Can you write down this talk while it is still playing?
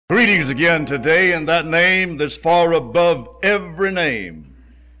Greetings again today in that name that's far above every name,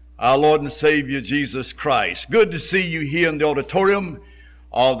 our Lord and Savior Jesus Christ. Good to see you here in the auditorium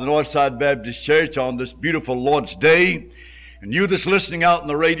of the Northside Baptist Church on this beautiful Lord's Day. And you that's listening out in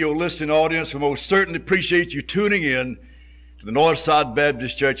the radio listening audience, we most certainly appreciate you tuning in to the Northside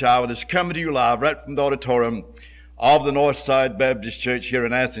Baptist Church Hour that's coming to you live right from the auditorium of the Northside Baptist Church here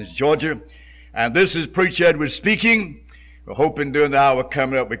in Athens, Georgia. And this is Preacher Edward speaking. We're hoping during the hour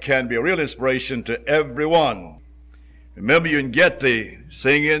coming up we can be a real inspiration to everyone. Remember, you can get the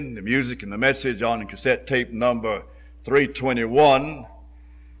singing, the music, and the message on cassette tape number 321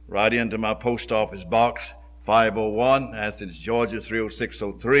 right into my post office box, 501, Athens, Georgia,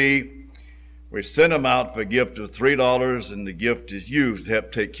 30603. We send them out for a gift of $3, and the gift is used to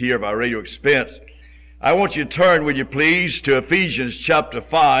help take care of our radio expense. I want you to turn, will you please, to Ephesians chapter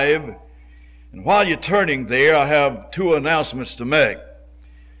 5. And while you're turning there, I have two announcements to make.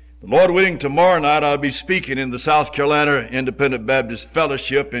 The Lord willing, tomorrow night I'll be speaking in the South Carolina Independent Baptist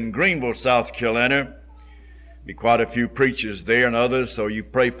Fellowship in Greenville, South Carolina. Be quite a few preachers there and others, so you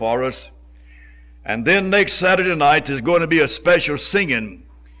pray for us. And then next Saturday night there's going to be a special singing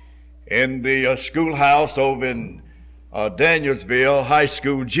in the schoolhouse over in Danielsville High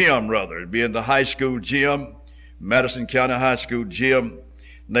School gym, rather. It'll be in the high school gym, Madison County High School gym,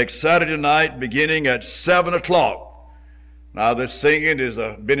 next Saturday night beginning at 7 o'clock. Now this singing is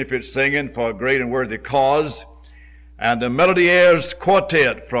a benefit singing for a great and worthy cause. And the Melody Airs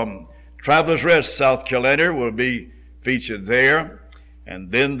Quartet from Travelers Rest, South Carolina will be featured there.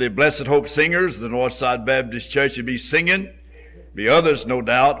 And then the Blessed Hope Singers, the Northside Baptist Church, will be singing. Be others, no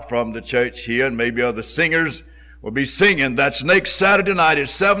doubt, from the church here, and maybe other singers will be singing. That's next Saturday night at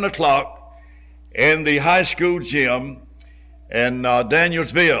 7 o'clock in the high school gym in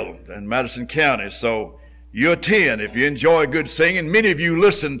Danielsville in Madison County. So you attend if you enjoy good singing. Many of you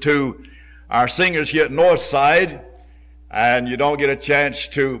listen to our singers here at Northside, and you don't get a chance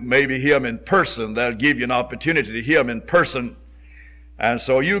to maybe hear them in person. They'll give you an opportunity to hear them in person. And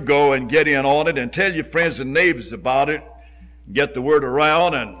so you go and get in on it and tell your friends and neighbors about it. Get the word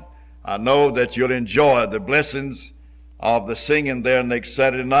around, and I know that you'll enjoy the blessings of the singing there next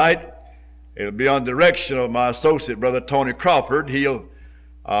Saturday night. It'll be on direction of my associate, Brother Tony Crawford. He'll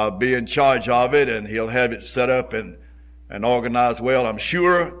be in charge of it, and he'll have it set up and organized well, I'm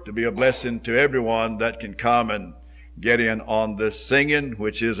sure, to be a blessing to everyone that can come and get in on this singing,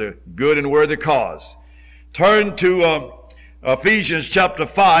 which is a good and worthy cause. Turn to Ephesians chapter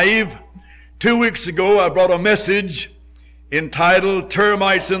 5. 2 weeks ago, I brought a message entitled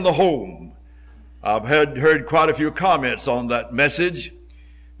Termites in the Home. I've heard quite a few comments on that message.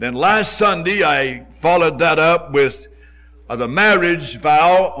 Then last Sunday, I followed that up with the marriage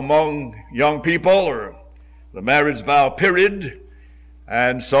vow among young people, or the marriage vow period.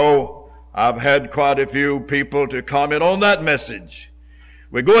 And so I've had quite a few people to comment on that message.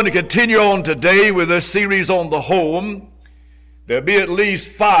 We're going to continue on today with this series on the home. There'll be at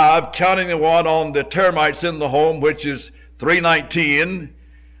least 5, counting the one on the termites in the home, which is 319.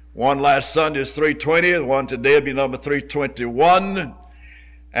 One last Sunday is 320. The one today will be number 321.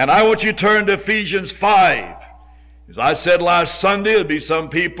 And I want you to turn to Ephesians 5. As I said last Sunday, there'll be some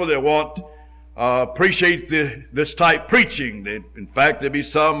people that won't appreciate this type preaching. In fact, there'll be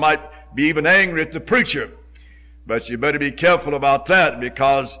some might be even angry at the preacher. But you better be careful about that,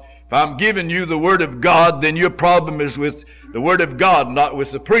 because if I'm giving you the Word of God, then your problem is with the Word of God, not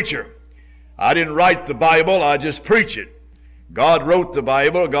with the preacher. I didn't write the Bible, I just preach it. God wrote the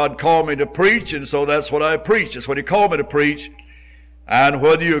Bible, God called me to preach, and so that's what I preach. That's what He called me to preach. And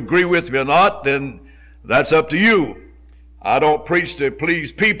whether you agree with me or not, then that's up to you. I don't preach to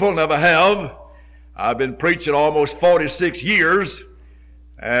please people, never have. I've been preaching almost 46 years,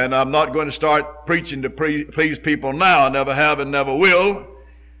 and I'm not going to start preaching to please people now. I never have and never will.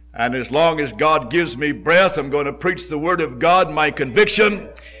 And as long as God gives me breath, I'm going to preach the Word of God, my conviction,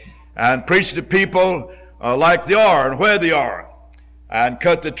 and preach to people like they are and where they are, and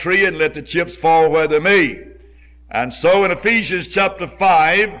cut the tree and let the chips fall where they may. And so in Ephesians chapter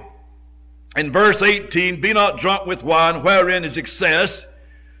 5, in verse 18, be not drunk with wine wherein is excess,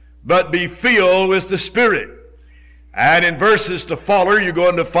 but be filled with the Spirit. And in verses to follow, you're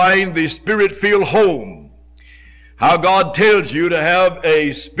going to find the Spirit-filled home. How God tells you to have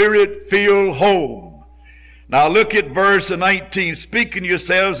a Spirit-filled home. Now look at verse 19. Speaking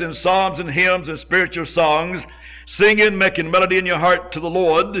yourselves in psalms and hymns and spiritual songs, singing, making melody in your heart to the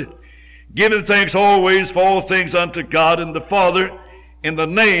Lord, giving thanks always for all things unto God and the Father, in the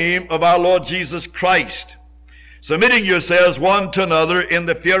name of our Lord Jesus Christ, submitting yourselves one to another in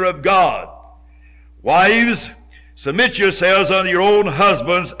the fear of God. Wives, Submit yourselves unto your own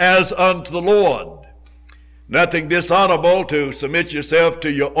husbands as unto the Lord. Nothing dishonorable to submit yourself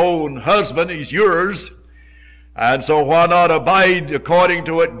to your own husband. He's yours. And so why not abide according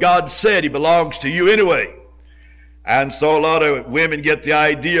to what God said? He belongs to you anyway. And so a lot of women get the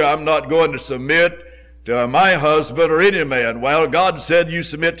idea, I'm not going to submit to my husband or any man. Well, God said you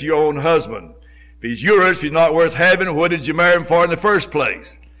submit to your own husband. If he's yours, if he's not worth having, what did you marry him for in the first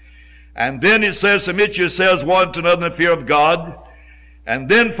place? And then it says, submit yourselves one to another in the fear of God. And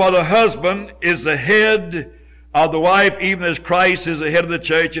then for the husband is the head of the wife, even as Christ is the head of the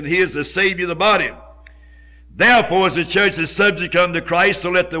church, and he is the Savior of the body. Therefore, as the church is subject unto Christ,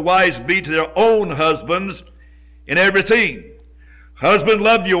 so let the wives be to their own husbands in everything. Husband,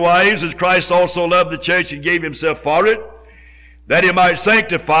 love your wives as Christ also loved the church and gave himself for it, that he might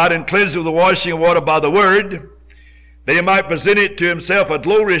sanctify it and cleanse it with the washing of water by the word, that he might present it to himself a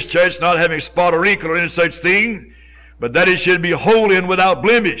glorious church, not having spot or wrinkle or any such thing, but that it should be holy and without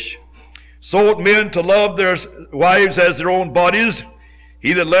blemish. So ought men to love their wives as their own bodies.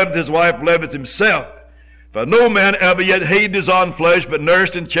 He that loveth his wife loveth himself. For no man ever yet hated his own flesh, but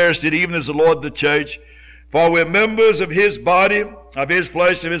nursed and cherished it, even as the Lord the church. For we're members of his body, of his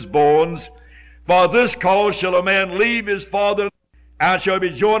flesh, of his bones. For this cause shall a man leave his father, and shall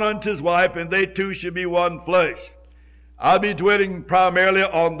be joined unto his wife, and they two shall be one flesh. I'll be dwelling primarily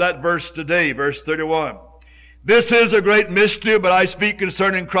on that verse today, verse 31. This is a great mystery, but I speak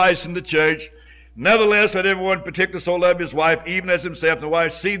concerning Christ and the church. Nevertheless, let everyone particularly so love his wife, even as himself, and the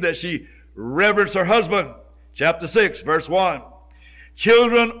wife see that she reverence her husband. Chapter 6, verse 1.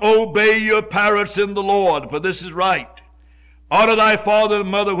 Children, obey your parents in the Lord, for this is right. Honor thy father and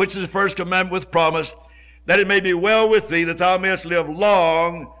mother, which is the first commandment with promise, that it may be well with thee, that thou mayest live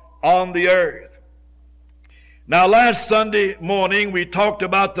long on the earth. Now, last Sunday morning, we talked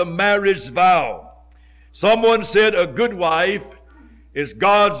about the marriage vow. Someone said a good wife is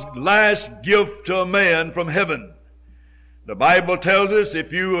God's last gift to a man from heaven. The Bible tells us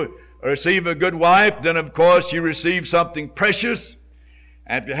if you receive a good wife, then of course you receive something precious.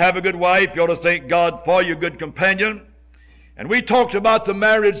 And if you have a good wife, you ought to thank God for your good companion. And we talked about the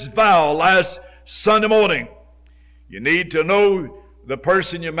marriage vow last Sunday morning. You need to know the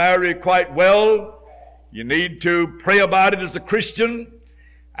person you marry quite well. You need to pray about it as a Christian.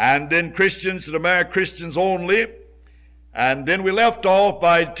 And then Christians to marry Christians only. And then we left off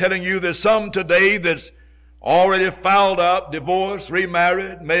by telling you there's some today that's already fouled up, divorced,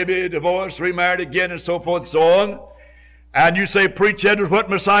 remarried, maybe divorced, remarried again, and so forth and so on. And you say, preach, Edward, what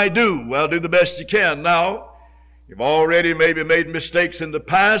must I do? Well, do the best you can now. You've already maybe made mistakes in the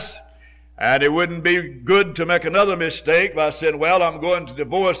past, and it wouldn't be good to make another mistake by saying, well, I'm going to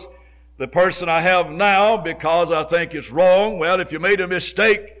divorce the person I have now because I think it's wrong. Well, if you made a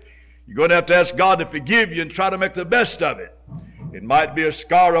mistake, you're going to have to ask God to forgive you and try to make the best of it. It might be a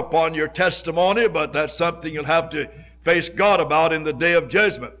scar upon your testimony, but that's something you'll have to face God about in the day of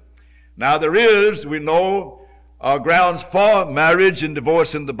judgment. Now there is, we know, grounds for marriage and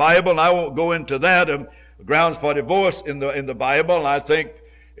divorce in the Bible, and I won't go into that. Grounds for divorce in the Bible, and I think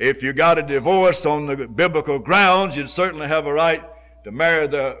if you got a divorce on the biblical grounds, you'd certainly have a right to marry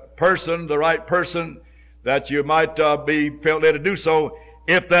the right person, that you might be felt led to do so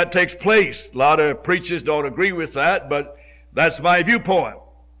if that takes place. A lot of preachers don't agree with that, but that's my viewpoint.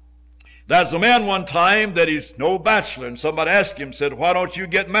 There's a man one time that he's no bachelor, and somebody asked him, said, why don't you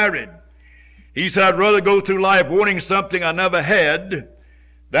get married? He said, I'd rather go through life wanting something I never had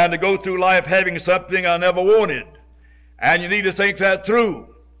than to go through life having something I never wanted. And you need to think that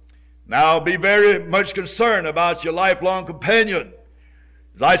through. Now, be very much concerned about your lifelong companion.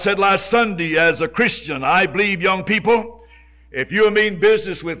 As I said last Sunday, as a Christian, I believe, young people, if you mean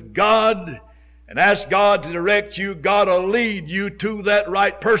business with God and ask God to direct you, God will lead you to that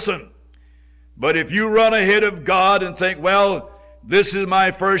right person. But if you run ahead of God and think, well, this is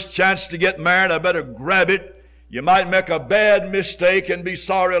my first chance to get married, I better grab it, you might make a bad mistake and be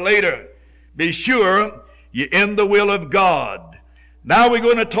sorry later. Be sure you're in the will of God. Now we're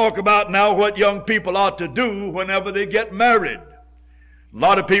going to talk about now what young people ought to do whenever they get married. A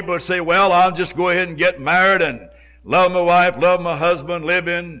lot of people say, well, I'll just go ahead and get married and love my wife, love my husband, live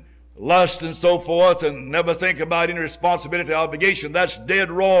in lust and so forth, and never think about any responsibility or obligation. That's dead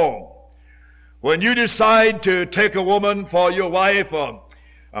wrong. When you decide to take a woman for your wife or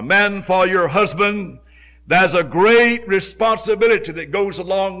a man for your husband, there's a great responsibility that goes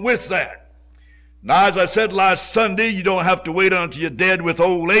along with that. Now, as I said last Sunday, you don't have to wait until you're dead with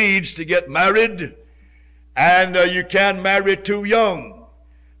old age to get married, and you can't marry too young.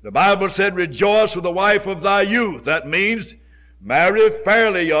 The Bible said, rejoice with the wife of thy youth. That means Marry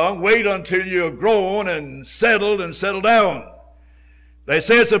fairly young. Wait until you're grown and settle down. They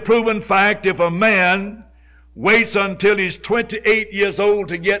say it's a proven fact if a man waits until he's 28 years old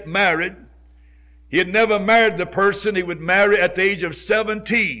to get married, he had never married the person he would marry at the age of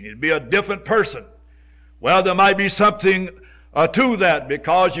 17. It'd be a different person. Well, there might be something to that,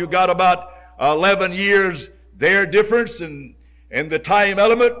 because you got about 11 years there difference in the time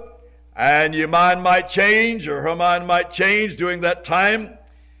element, and your mind might change, or her mind might change during that time.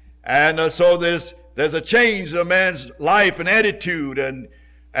 And so there's a change in a man's life and attitude and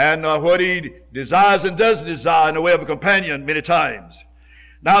what he desires and doesn't desire in the way of a companion many times.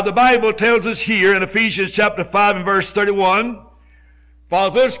 Now the Bible tells us here in Ephesians chapter 5 and verse 31, "For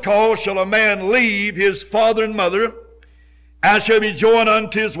this cause shall a man leave his father and mother, and shall be joined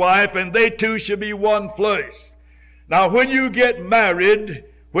unto his wife, and they two shall be one flesh." Now when you get married,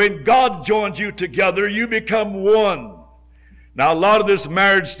 when God joins you together, you become one. Now a lot of this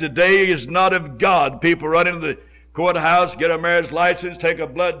marriage today is not of God. People run into the courthouse, get a marriage license, take a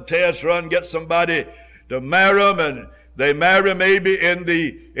blood test, run, get somebody to marry them, and they marry maybe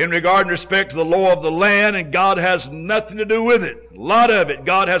in regard and respect to the law of the land, and God has nothing to do with it. A lot of it,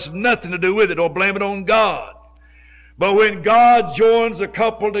 God has nothing to do with it. Don't blame it on God. But when God joins a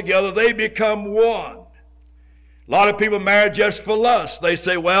couple together, they become one. A lot of people marry just for lust. They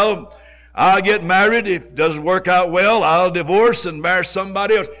say, well, I'll get married. If it doesn't work out well, I'll divorce and marry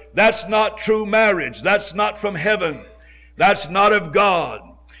somebody else. That's not true marriage. That's not from heaven. That's not of God.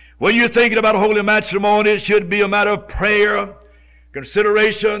 When you're thinking about holy matrimony, it should be a matter of prayer,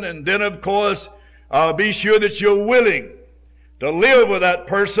 consideration, and then, of course, be sure that you're willing to live with that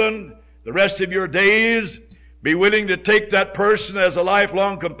person the rest of your days. Be willing to take that person as a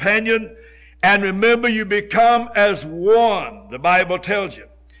lifelong companion. And remember, you become as one, the Bible tells you.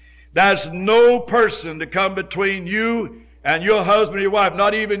 There's no person to come between you and your husband or your wife,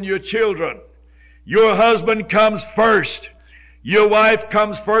 not even your children. Your husband comes first. Your wife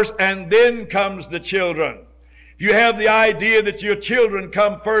comes first, and then comes the children. If you have the idea that your children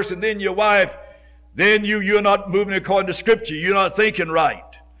come first and then your wife, then you're not moving according to Scripture. You're not thinking right.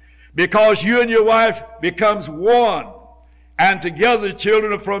 Because you and your wife becomes one. And together the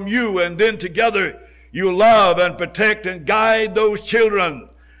children are from you, and then together you love and protect and guide those children.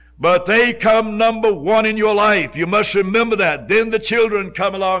 But they come number one in your life. You must remember that. Then the children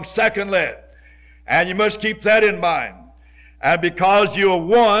come along secondly. And you must keep that in mind. And because you are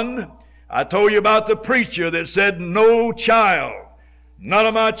one, I told you about the preacher that said, no child, none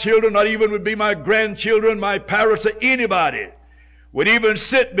of my children, not even would be my grandchildren, my parents, or anybody, would even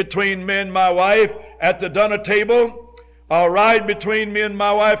sit between me and my wife at the dinner table, or ride between me and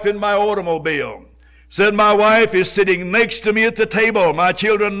my wife in my automobile. Said my wife is sitting next to me at the table. My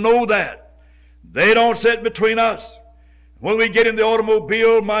children know that. They don't sit between us. When we get in the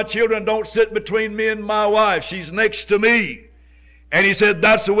automobile, my children don't sit between me and my wife. She's next to me. And he said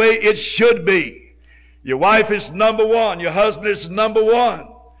that's the way it should be. Your wife is number one. Your husband is number one.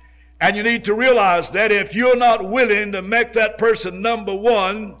 And you need to realize that if you're not willing to make that person number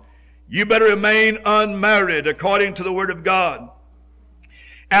one, you better remain unmarried according to the Word of God.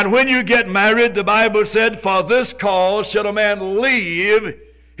 And when you get married, the Bible said, for this cause shall a man leave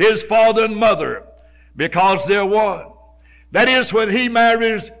his father and mother, because they're one. That is, when he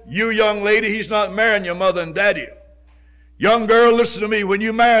marries you, young lady, he's not marrying your mother and daddy. Young girl, listen to me. When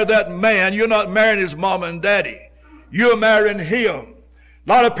you marry that man, you're not marrying his mama and daddy. You're marrying him. A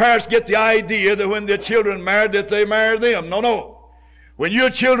lot of parents get the idea that when their children marry, that they marry them. No, no. When your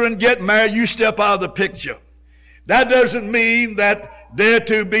children get married, you step out of the picture. That doesn't mean that they're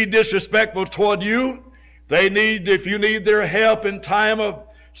to be disrespectful toward you. If you need their help in time of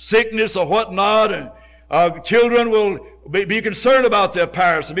sickness or whatnot, and children will be concerned about their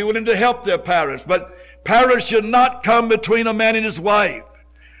parents and be willing to help their parents. But parents should not come between a man and his wife.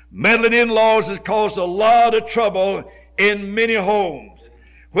 Meddling in-laws has caused a lot of trouble in many homes.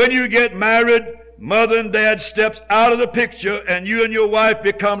 When you get married, mother and dad steps out of the picture, and you and your wife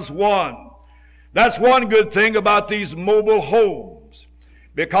becomes one. That's one good thing about these mobile homes,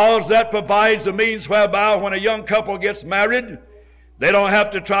 because that provides a means whereby when a young couple gets married, they don't have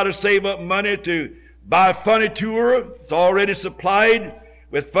to try to save up money to buy furniture. It's already supplied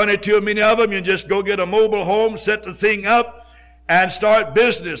with furniture, many of them. You just go get a mobile home, set the thing up, and start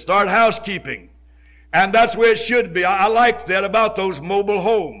business, start housekeeping. And that's where it should be. I like that about those mobile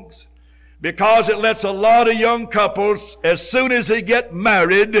homes, because it lets a lot of young couples, as soon as they get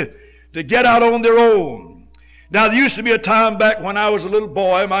married, to get out on their own. Now, there used to be a time back when I was a little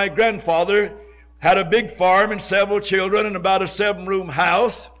boy, my grandfather had a big farm and several children and about a 7-room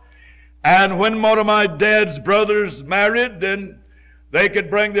house. And when one of my dad's brothers married, then they could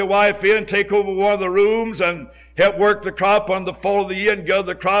bring their wife in, take over one of the rooms, and help work the crop on the fall of the year and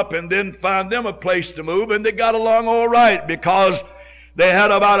gather the crop, and then find them a place to move. And they got along all right because they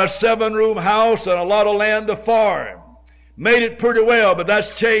had about a 7-room house and a lot of land to farm. Made it pretty well, but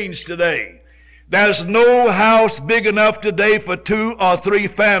that's changed today. There's no house big enough today for 2 or 3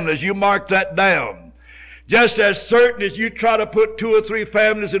 families. You mark that down. Just as certain as you try to put 2 or 3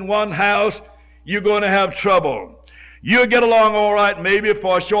 families in one house, you're going to have trouble. You'll get along all right maybe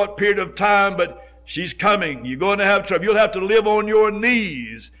for a short period of time, but she's coming. You're going to have trouble. You'll have to live on your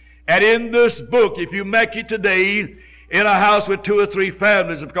knees. And in this book, if you make it today in a house with 2 or 3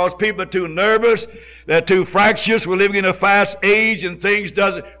 families, because people are too nervous, they're too fractious, we're living in a fast age, and things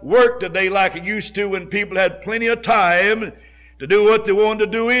doesn't work today like it used to when people had plenty of time to do what they wanted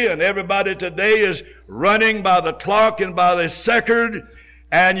to do in. Everybody today is running by the clock and by the second,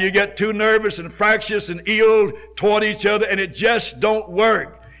 and you get too nervous and fractious and ill toward each other, and it just don't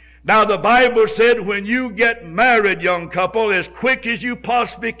work. Now, the Bible said when you get married, young couple, as quick as you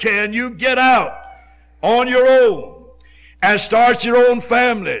possibly can, you get out on your own and start your own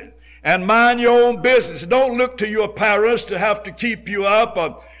family and mind your own business. Don't look to your parents to have to keep you up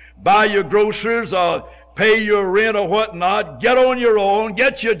or buy your groceries or pay your rent or whatnot. Get on your own,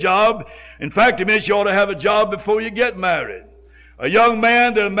 get your job. In fact, it means you ought to have a job before you get married. A young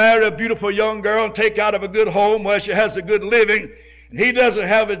man that'll marry a beautiful young girl and take out of a good home where she has a good living, and he doesn't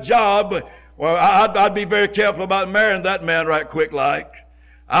have a job, well, I'd be very careful about marrying that man right quick like.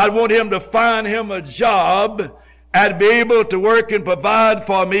 I'd want him to find him a job and be able to work and provide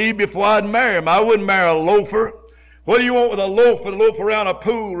for me before I'd marry him. I wouldn't marry a loafer. What do you want with a loafer? Loaf around a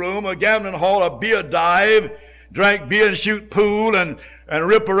pool room, a gambling hall, a beer dive, drink beer and shoot pool and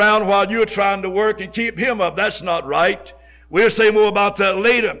rip around while you're trying to work and keep him up. That's not right. We'll say more about that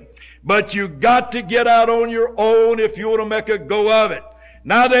later. But you got to get out on your own if you want to make a go of it.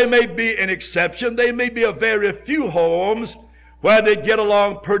 Now, there may be an exception. There may be a very few homes where they get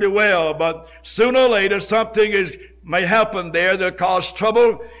along pretty well, but sooner or later something may happen there that cause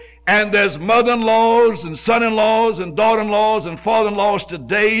trouble. And there's mother-in-laws and son-in-laws and daughter-in-laws and father-in-laws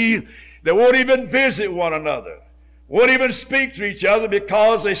today that won't even visit one another, won't even speak to each other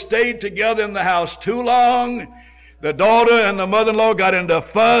because they stayed together in the house too long. The daughter and the mother-in-law got into a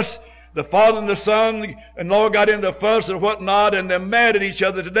fuss. The father and the son-in-law got into a fuss and whatnot, and they're mad at each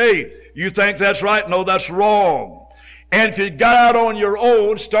other today. You think that's right? No, that's wrong. And if you got out on your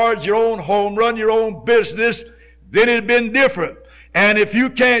own, started your own home, run your own business, then it'd been different. And if you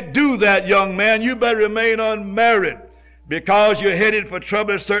can't do that, young man, you better remain unmarried because you're headed for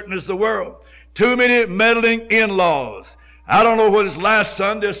trouble as certain as the world. Too many meddling in-laws. I don't know what it's last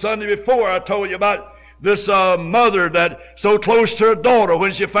Sunday or Sunday before I told you about this mother that so close to her daughter.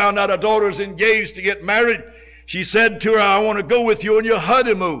 When she found out her daughter was engaged to get married, she said to her, I want to go with you on your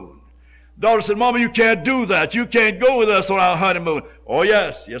honeymoon. The daughter said, Mama, you can't do that. You can't go with us on our honeymoon. Oh,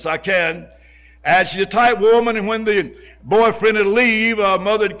 yes, I can. And she's a tight woman, and when the boyfriend would leave, her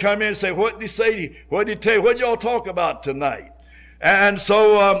mother would come in and say, what did he say to you? What did he tell you? What did y'all talk about tonight? And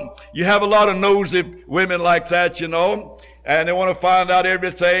so you have a lot of nosy women like that, you know. And they want to find out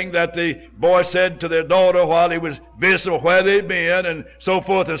everything that the boy said to their daughter while he was visiting, where they'd been, and so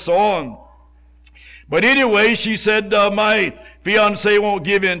forth and so on. But anyway, she said, my fiancé won't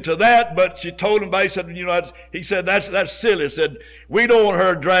give in to that, but she told him, he said, that's silly. He said, we don't want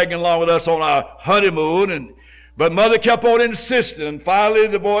her dragging along with us on our honeymoon. But mother kept on insisting, and finally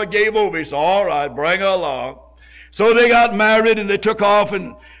the boy gave over. He said, all right, bring her along. So they got married, and they took off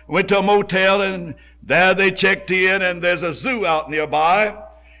and went to a motel, and there they checked in, and there's a zoo out nearby.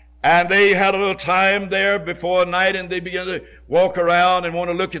 And they had a little time there before night, and they began to walk around and want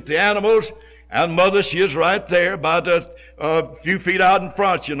to look at the animals. And mother, she is right there, about a few feet out in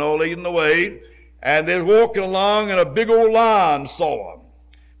front, you know, leading the way. And they're walking along, and a big old lion saw them.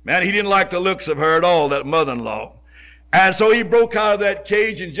 Man, he didn't like the looks of her at all, that mother-in-law. And so he broke out of that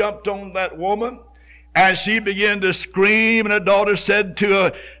cage and jumped on that woman. And she began to scream, and her daughter said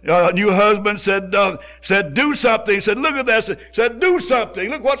to her new husband, said, do something. He said, look at that. Said, do something.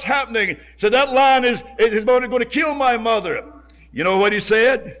 Look what's happening. Said, that lion is going to kill my mother. You know what he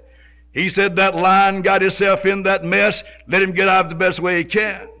said? He said, that lion got himself in that mess. Let him get out the best way he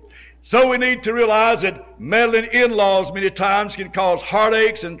can. So we need to realize that meddling in-laws many times can cause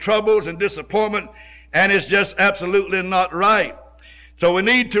heartaches and troubles and disappointment, and it's just absolutely not right. So we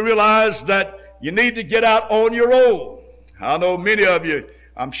need to realize that you need to get out on your own. I know many of you,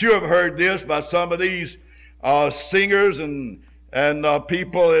 I'm sure, have heard this by some of these singers and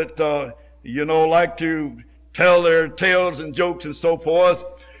people that, like to tell their tales and jokes and so forth.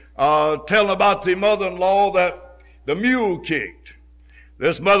 telling about the mother-in-law that the mule kicked.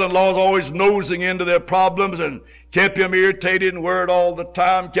 This mother-in-law is always nosing into their problems and kept him irritated and worried all the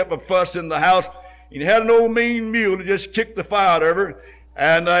time, kept a fuss in the house. He had an old mean mule that just kicked the fire out of her,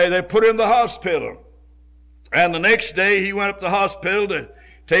 and they put him in the hospital. And the next day he went up to the hospital to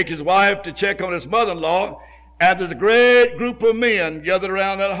take his wife to check on his mother-in-law, and there's a great group of men gathered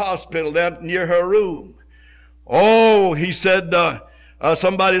around that hospital down near her room. Oh, he said,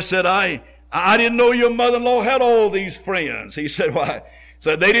 somebody said, I didn't know your mother-in-law had all these friends. He said, why?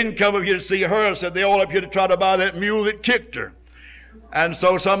 Said they didn't come up here to see her. Said they all up here to try to buy that mule that kicked her. And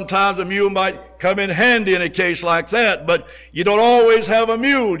so sometimes a mule might come in handy in a case like that, but you don't always have a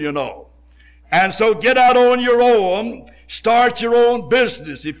mule, you know. And so get out on your own, start your own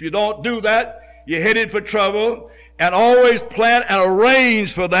business. If you don't do that, you're headed for trouble. And always plan and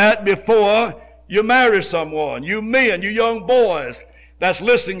arrange for that before you marry someone. You men, you young boys that's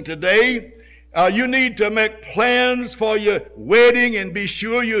listening today, you need to make plans for your wedding and be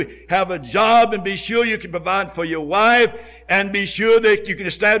sure you have a job and be sure you can provide for your wife and be sure that you can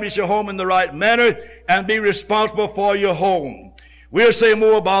establish your home in the right manner and be responsible for your home. We'll say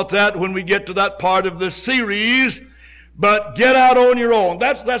more about that when we get to that part of the series, but get out on your own.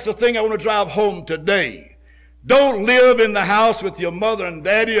 That's the thing I want to drive home today. Don't live in the house with your mother and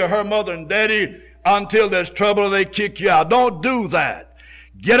daddy or her mother and daddy until there's trouble or they kick you out. Don't do that.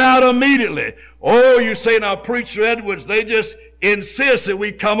 Get out immediately. Oh, you say now, Preacher Edwards, they just insist that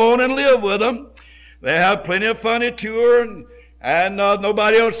we come on and live with them. They have plenty of furniture and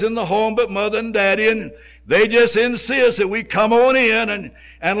nobody else in the home but mother and daddy, and they just insist that we come on in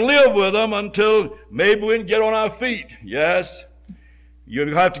and live with them until maybe we can get on our feet. Yes,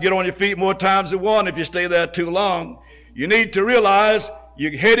 you'll have to get on your feet more times than one if you stay there too long. You need to realize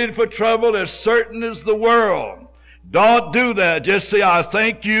you're headed for trouble as certain as the world. Don't do that. Just say, I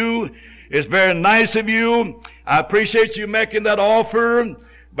thank you. It's very nice of you. I appreciate you making that offer.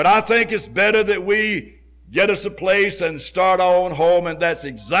 But I think it's better that we get us a place and start our own home. And that's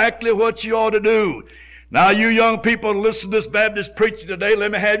exactly what you ought to do. Now, you young people, listen to this Baptist preacher today.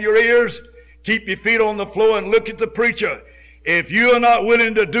 Let me have your ears. Keep your feet on the floor and look at the preacher. If you are not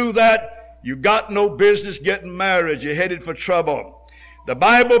willing to do that, you got no business getting married. You're headed for trouble. The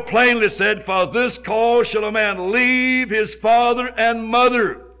Bible plainly said, for this cause shall a man leave his father and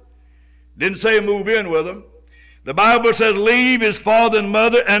mother. Didn't say move in with them. The Bible says leave his father and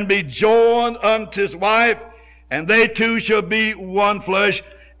mother and be joined unto his wife, and they two shall be one flesh,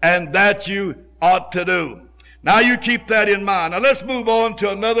 and that you ought to do. Now you keep that in mind. Now let's move on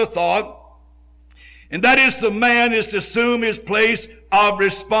to another thought, and that is the man is to assume his place of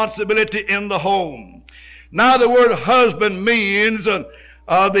responsibility in the home. Now the word husband means the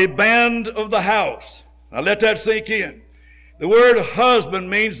band of the house. Now let that sink in. The word husband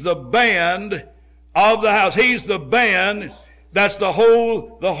means the band of the house. He's the band that's to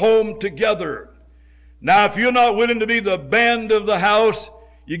hold the home together. Now if you're not willing to be the band of the house,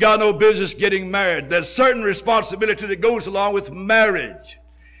 you got no business getting married. There's certain responsibility that goes along with marriage.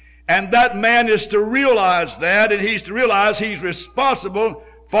 And that man is to realize that, and he's to realize he's responsible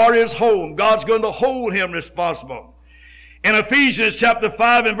for his home. God's going to hold him responsible. In Ephesians chapter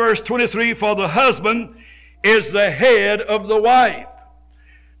 5 and verse 23, for the husband is the head of the wife.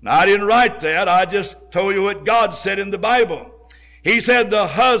 Now, I didn't write that. I just told you what God said in the Bible. He said the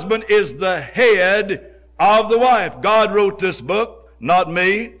husband is the head of the wife. God wrote this book, not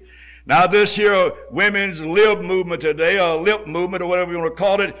me. Now, this here women's lib movement today, or lip movement, or whatever you want to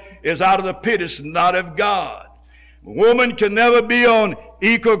call it, is out of the pit. It's not of God. Woman can never be on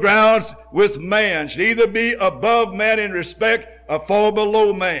equal grounds with man. She'll either be above man in respect or fall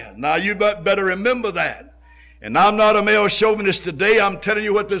below man. Now, you better remember that. And I'm not a male chauvinist today. I'm telling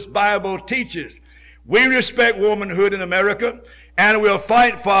you what this Bible teaches. We respect womanhood in America, and we'll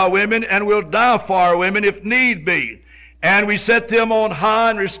fight for our women, and we'll die for our women if need be. And we set them on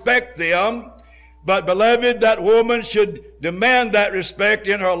high and respect them. But, beloved, that woman should demand that respect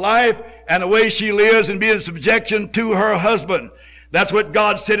in her life and the way she lives and be in subjection to her husband. That's what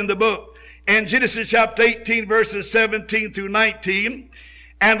God said in the book. In Genesis chapter 18, verses 17 through 19,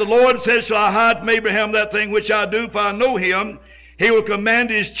 and the Lord said, shall I hide from Abraham that thing which I do, for I know him. He will command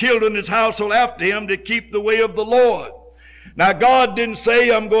his children, his household after him, to keep the way of the Lord. Now, God didn't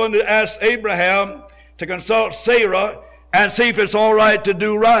say, I'm going to ask Abraham to consult Sarah and see if it's all right to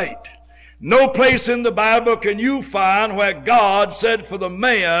do right. No place in the Bible can you find where God said for the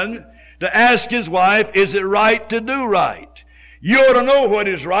man to ask his wife, is it right to do right? You ought to know what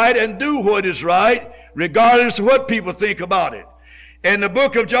is right and do what is right, regardless of what people think about it. In the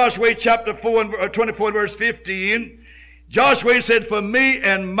book of Joshua, chapter 4 and 24, verse 15, Joshua said, for me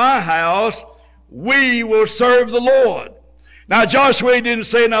and my house, we will serve the Lord. Now Joshua didn't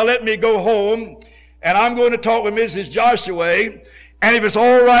say, now let me go home and I'm going to talk with Mrs. Joshua, and if it's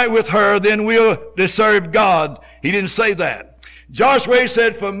all right with her, then we'll serve God. He didn't say that. Joshua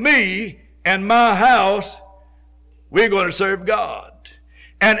said, for me and my house, we're going to serve God.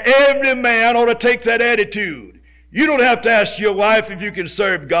 And every man ought to take that attitude. You don't have to ask your wife if you can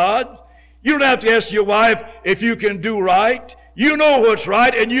serve God. You don't have to ask your wife if you can do right. You know what's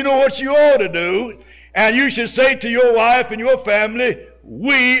right and you know what you ought to do. And you should say to your wife and your family,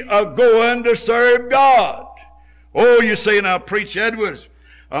 we are going to serve God. Oh, you say now, Preach Edwards,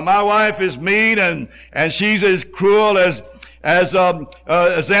 my wife is mean and she's as cruel as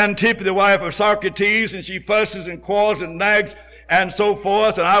Xanthippe, the wife of Socrates, and she fusses and quarrels and nags and so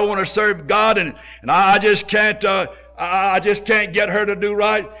forth, and I want to serve God, and I just can't get her to do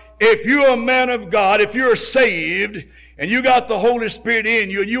right. If you're a man of God, if you're saved, and you got the Holy Spirit in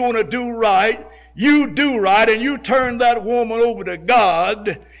you, and you want to do right, you do right, and you turn that woman over to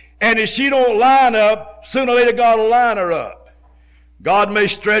God, and if she don't line up, sooner or later God will line her up. God may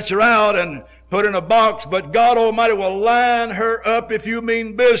stretch her out and put her in a box, but God Almighty will line her up if you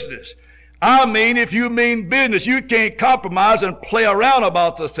mean business. I mean, if you mean business, you can't compromise and play around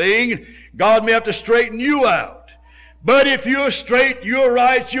about the thing. God may have to straighten you out. But if you're straight, you're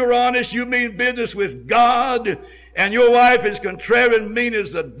right, you're honest, you mean business with God, and your wife is contrary and mean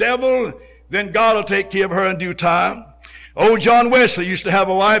as the devil, then God will take care of her in due time. Old John Wesley used to have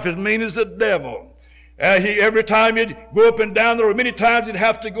a wife as mean as the devil. Every time he'd go up and down the road, many times he'd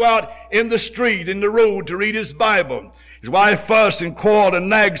have to go out in the street, in the road, to read his Bible. His wife fussed and quarreled and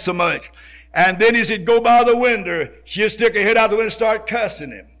nagged so much. And then as he'd go by the window, she'd stick her head out the window and start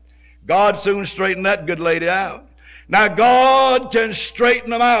cussing him. God soon straightened that good lady out. Now God can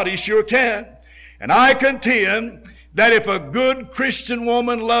straighten them out. He sure can. And I contend that if a good Christian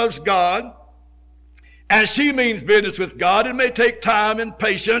woman loves God, and she means business with God, it may take time and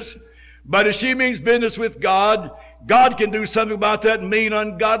patience, but if she means business with God, God can do something about that mean,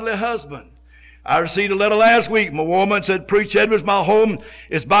 ungodly husband. I received a letter last week. My woman said, Preach Edwards, my home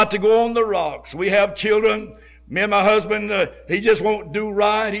is about to go on the rocks. We have children. Me and my husband, he just won't do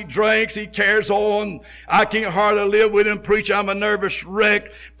right. He drinks. He carries on. I can't hardly live with him. Preach, I'm a nervous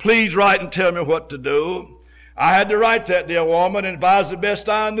wreck. Please write and tell me what to do. I had to write that dear woman and advise the best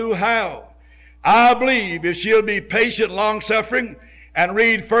I knew how. I believe if she'll be patient, long-suffering, and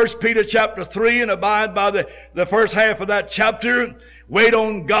read 1 Peter chapter 3 and abide by the first half of that chapter, wait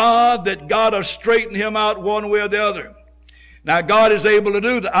on God, that God will straighten him out one way or the other. Now God is able to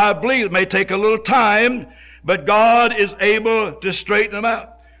do that. I believe it may take a little time, but God is able to straighten him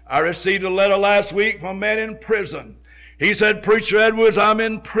out. I received a letter last week from a man in prison. He said, Preacher Edwards, I'm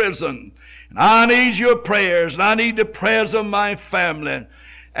in prison, and I need your prayers, and I need the prayers of my family.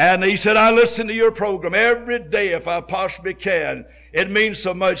 And he said, I listen to your program every day if I possibly can. It means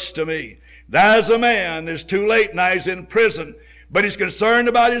so much to me. There's a man, it's too late now, he's in prison, but he's concerned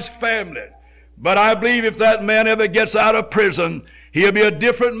about his family. But I believe if that man ever gets out of prison, he'll be a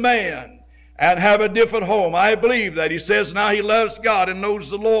different man and have a different home. I believe that. He says now he loves God and knows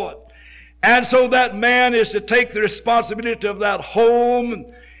the Lord. And so that man is to take the responsibility of that home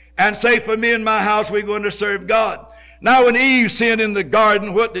and say, for me and my house, we're going to serve God. Now when Eve sinned in the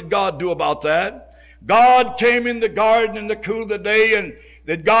garden, what did God do about that? God came in the garden in the cool of the day, and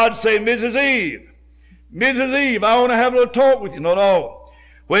did God say, Mrs. Eve, I want to have a little talk with you? No.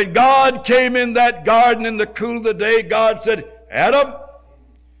 When God came in that garden in the cool of the day, God said, Adam.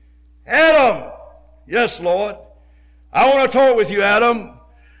 Yes, Lord. I want to talk with you, Adam.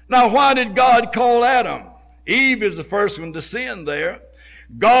 Now, why did God call Adam? Eve is the first one to sin there.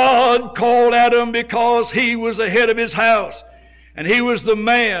 God called Adam because he was the head of his house, and he was the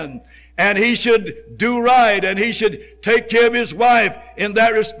man, and he should do right, and he should take care of his wife in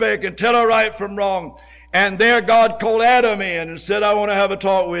that respect and tell her right from wrong. And there God called Adam in and said, I want to have a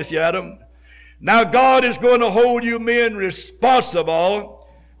talk with you, Adam. Now God is going to hold you men responsible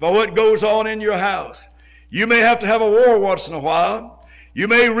for what goes on in your house. You may have to have a war once in a while. You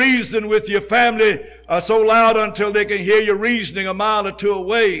may reason with your family so loud until they can hear you reasoning a mile or two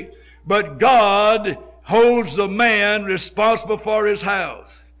away. But God holds the man responsible for his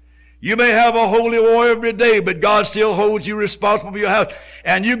house. You may have a holy war every day, but God still holds you responsible for your house.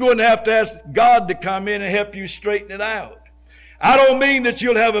 And you're going to have to ask God to come in and help you straighten it out. I don't mean that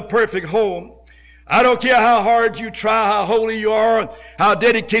you'll have a perfect home. I don't care how hard you try, how holy you are, how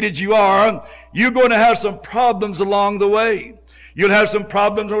dedicated you are. You're going to have some problems along the way. You'll have some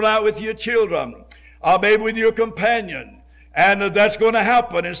problems with your children, or maybe with your companion. And that's going to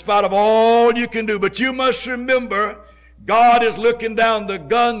happen in spite of all you can do. But you must remember, God is looking down the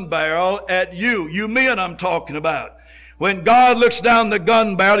gun barrel at you. You men I'm talking about. When God looks down the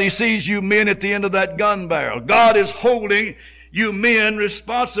gun barrel, he sees you men at the end of that gun barrel. God is holding you men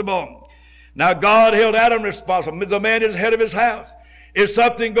responsible. Now, God held Adam responsible. The man is head of his house. If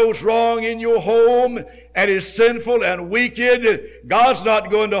something goes wrong in your home and is sinful and wicked, God's not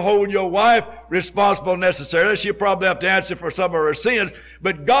going to hold your wife responsible necessarily. She'll probably have to answer for some of her sins,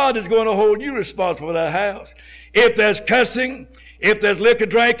 but God is going to hold you responsible for that house. If there's cussing, if there's liquor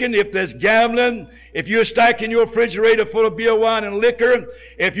drinking, if there's gambling, if you're stacking your refrigerator full of beer, wine, and liquor,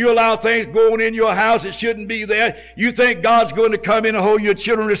 if you allow things going in your house that shouldn't be there, you think God's going to come in and hold your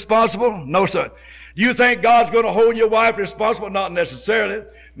children responsible? No, sir. You think God's going to hold your wife responsible? Not necessarily.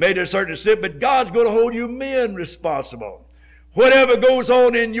 Made a certain extent, but God's going to hold you men responsible. Whatever goes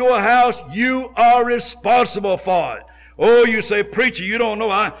on in your house, you are responsible for it. Oh, you say, preacher, you don't know.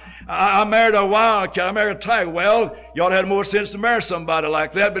 I married a wildcat. I married a tiger. Well, you ought to have more sense to marry somebody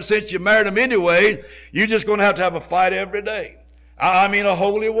like that. But since you married him anyway, you're just going to have a fight every day. I mean a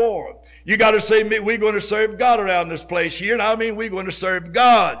holy war. You got to say, we're going to serve God around this place here. And I mean, we're going to serve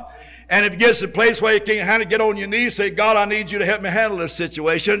God. And if it gets to a place where you can't handle it, get on your knees, say, God, I need you to help me handle this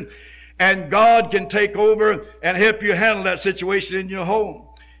situation. And God can take over and help you handle that situation in your home.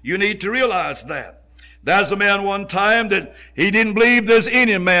 You need to realize that. There's a man one time that he didn't believe there's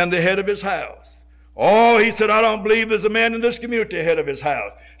any man the head of his house. Oh, he said, I don't believe there's a man in this community head of his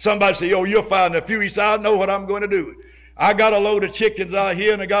house. Somebody said, oh, you'll find a few. He said, I know what I'm going to do. I got a load of chickens out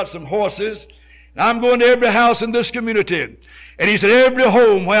here and I got some horses. And I'm going to every house in this community. And he said, every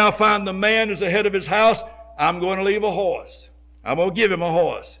home where I find the man is the head of his house, I'm going to leave a horse. I'm going to give him a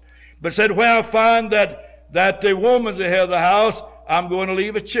horse. But said, where I find that the woman's the head of the house, I'm going to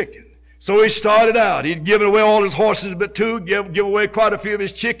leave a chicken. So he started out. He'd given away all his horses but two, give away quite a few of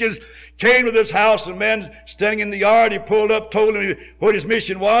his chickens. Came to this house, and a man standing in the yard, he pulled up, told him what his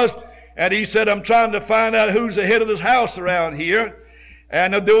mission was. And he said, I'm trying to find out who's the head of this house around here.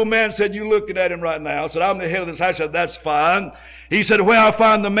 And the old man said, you looking at him right now. I said, I'm the head of this house. I said, that's fine. He said, where I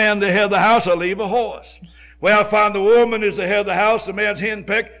find the man the head of the house, I'll leave a horse. Where I find the woman is the head of the house, the man's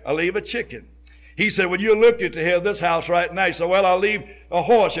henpecked, I'll leave a chicken. He said, well, you're looking at the head of this house right now. He said, well, I'll leave a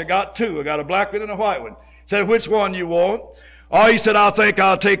horse. I got two. I got a black one and a white one. He said, which one you want? Oh, he said, I think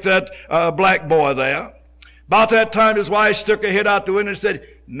I'll take that black boy there. About that time, his wife stuck her head out the window and said,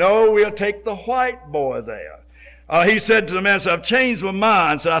 no, we'll take the white boy there. He said to the man, I've changed my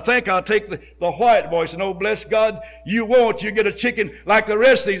mind. Said, I think I'll take the white boy. He said, no, bless God, you won't. You get a chicken like the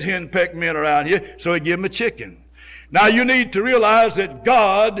rest of these henpecked men around here. So he gave him a chicken. Now, you need to realize that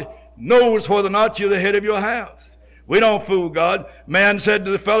God knows whether or not you're the head of your house. We don't fool God. Man said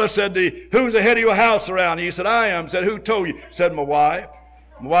to the fellow, who's the head of your house around here? He said, I am. Said, who told you? Said, my wife.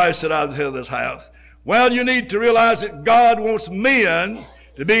 My wife said, I'm the head of this house. Well, you need to realize that God wants men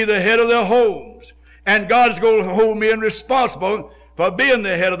to be the head of their homes. And God's going to hold men responsible for being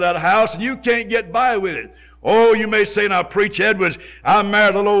the head of that house, and you can't get by with it. Oh, you may say, now, Preacher Edwards, I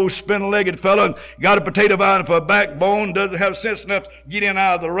married a little spindle-legged fellow and got a potato vine for a backbone, doesn't have sense enough to get in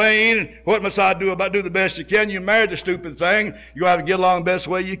out of the rain. What must I do about do the best you can? You married the stupid thing. You have to get along the best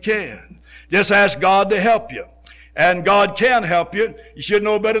way you can. Just ask God to help you. And God can help you. You should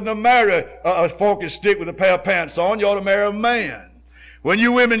know better than to marry a fork and stick with a pair of pants on. You ought to marry a man. When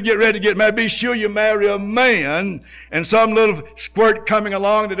you women get ready to get married, be sure you marry a man and some little squirt coming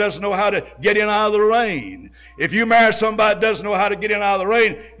along that doesn't know how to get in out of the rain. If you marry somebody that doesn't know how to get in out of the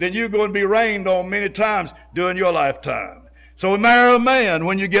rain, then you're going to be rained on many times during your lifetime. So marry a man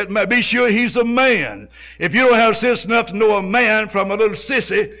when you get married. Be sure he's a man. If you don't have sense enough to know a man from a little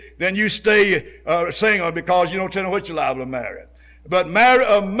sissy, then you stay single because you don't tell them what you're liable to marry. But marry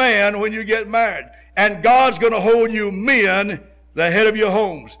a man when you get married. And God's going to hold you men the head of your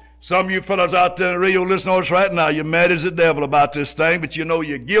homes. Some of you fellows out there in the radio listening to us right now, you're mad as the devil about this thing, but you know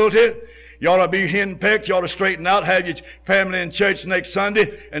you're guilty. You ought to be henpecked. You ought to straighten out, have your family in church next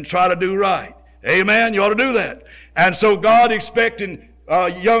Sunday, and try to do right. Amen? You ought to do that. And so God expecting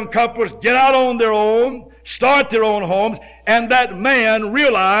young couples get out on their own, start their own homes, and that man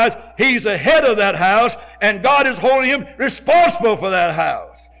realize he's the head of that house, and God is holding him responsible for that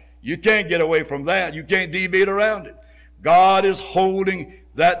house. You can't get away from that. You can't deviate around it. God is holding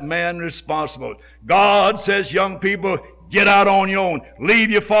that man responsible. God says, young people, get out on your own. Leave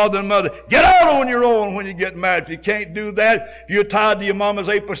your father and mother. Get out on your own when you get married. If you can't do that, if you're tied to your mama's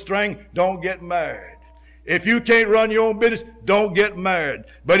apron string, don't get married. If you can't run your own business, don't get married.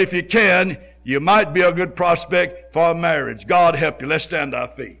 But if you can, you might be a good prospect for a marriage. God help you. Let's stand to our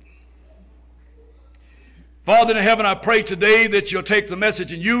feet. Father in heaven, I pray today that you'll take the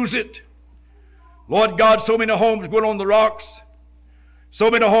message and use it. Lord God, so many homes going on the rocks.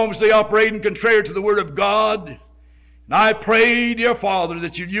 So many homes they operating contrary to the Word of God. And I pray, dear Father,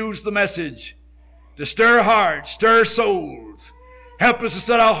 that you use the message to stir hearts, stir souls. Help us to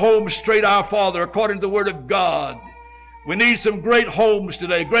set our homes straight, our Father, according to the Word of God. We need some great homes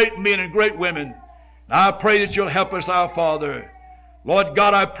today, great men and great women. And I pray that you'll help us, our Father. Lord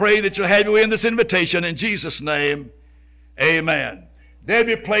God, I pray that you'll have your way in this invitation. In Jesus' name, amen.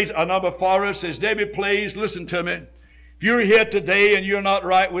 Debbie plays a number for us. As Debbie plays, listen to me. If you're here today and you're not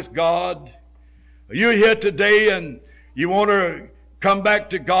right with God, you're here today and you want to come back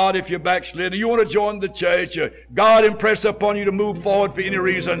to God if you're backslidden, you want to join the church, God impress upon you to move forward for any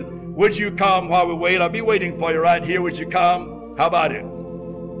reason, would you come while we wait? I'll be waiting for you right here. Would you come? How about it?